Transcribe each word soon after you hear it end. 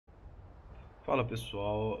Fala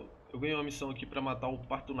pessoal, eu ganhei uma missão aqui para matar o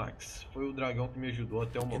Paarthunax. Foi o dragão que me ajudou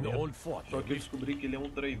até o momento. Só que eu descobri que ele é um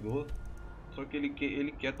traidor. Só que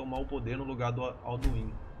ele quer tomar o poder no lugar do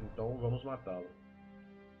Alduin. Então vamos matá-lo.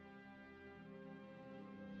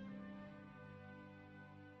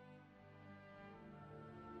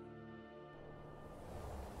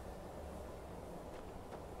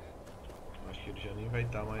 Acho que ele já nem vai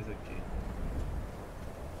estar mais aqui.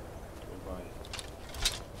 Ou vai?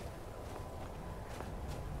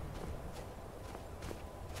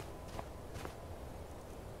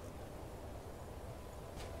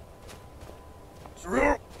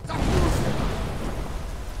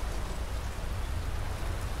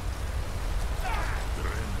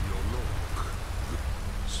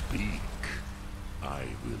 Speak, I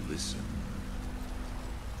will listen.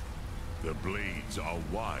 The blades are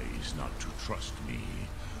wise not to trust me.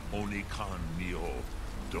 Onikan mio,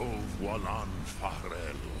 dov walan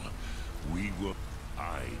farel. We will.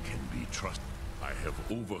 I can be trusted. I have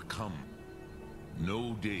overcome.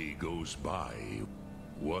 No day goes by.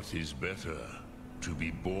 What is better, to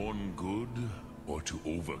be born good, or to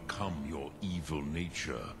overcome your evil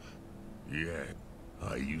nature? Yeah,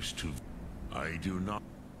 I used to. I do not.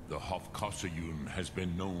 The Hofkossayun has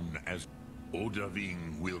been known as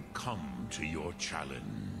Odaving will come to your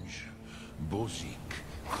challenge. Bozik,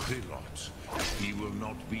 Krillot, he will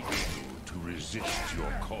not be able to resist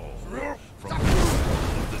your call. From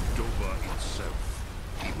the Dova itself,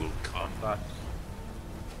 he will come.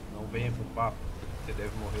 Não venha com papo, você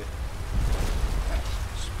deve morrer.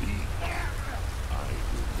 Speak, I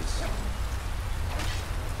will listen.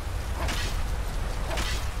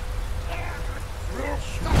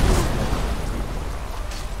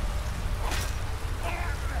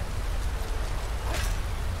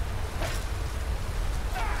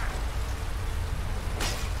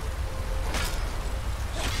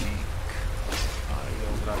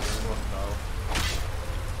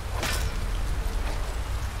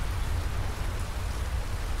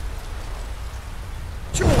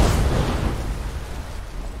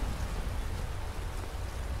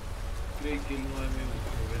 Creio que ele não é meu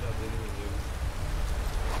verdadeiro inimigo.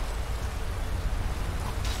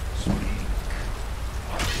 Speak,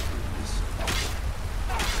 I will listen.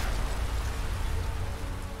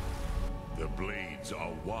 The blades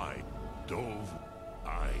are wide. Dove,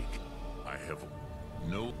 I have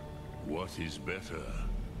no. What is better,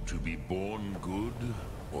 to be born good,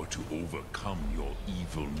 or to overcome your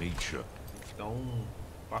evil nature? Então,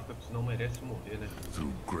 Paarthunax não merece morrer, né?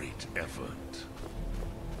 Through great effort.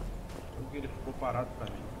 Porque ele ficou parado pra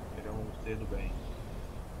mim. Ele é um ser do bem.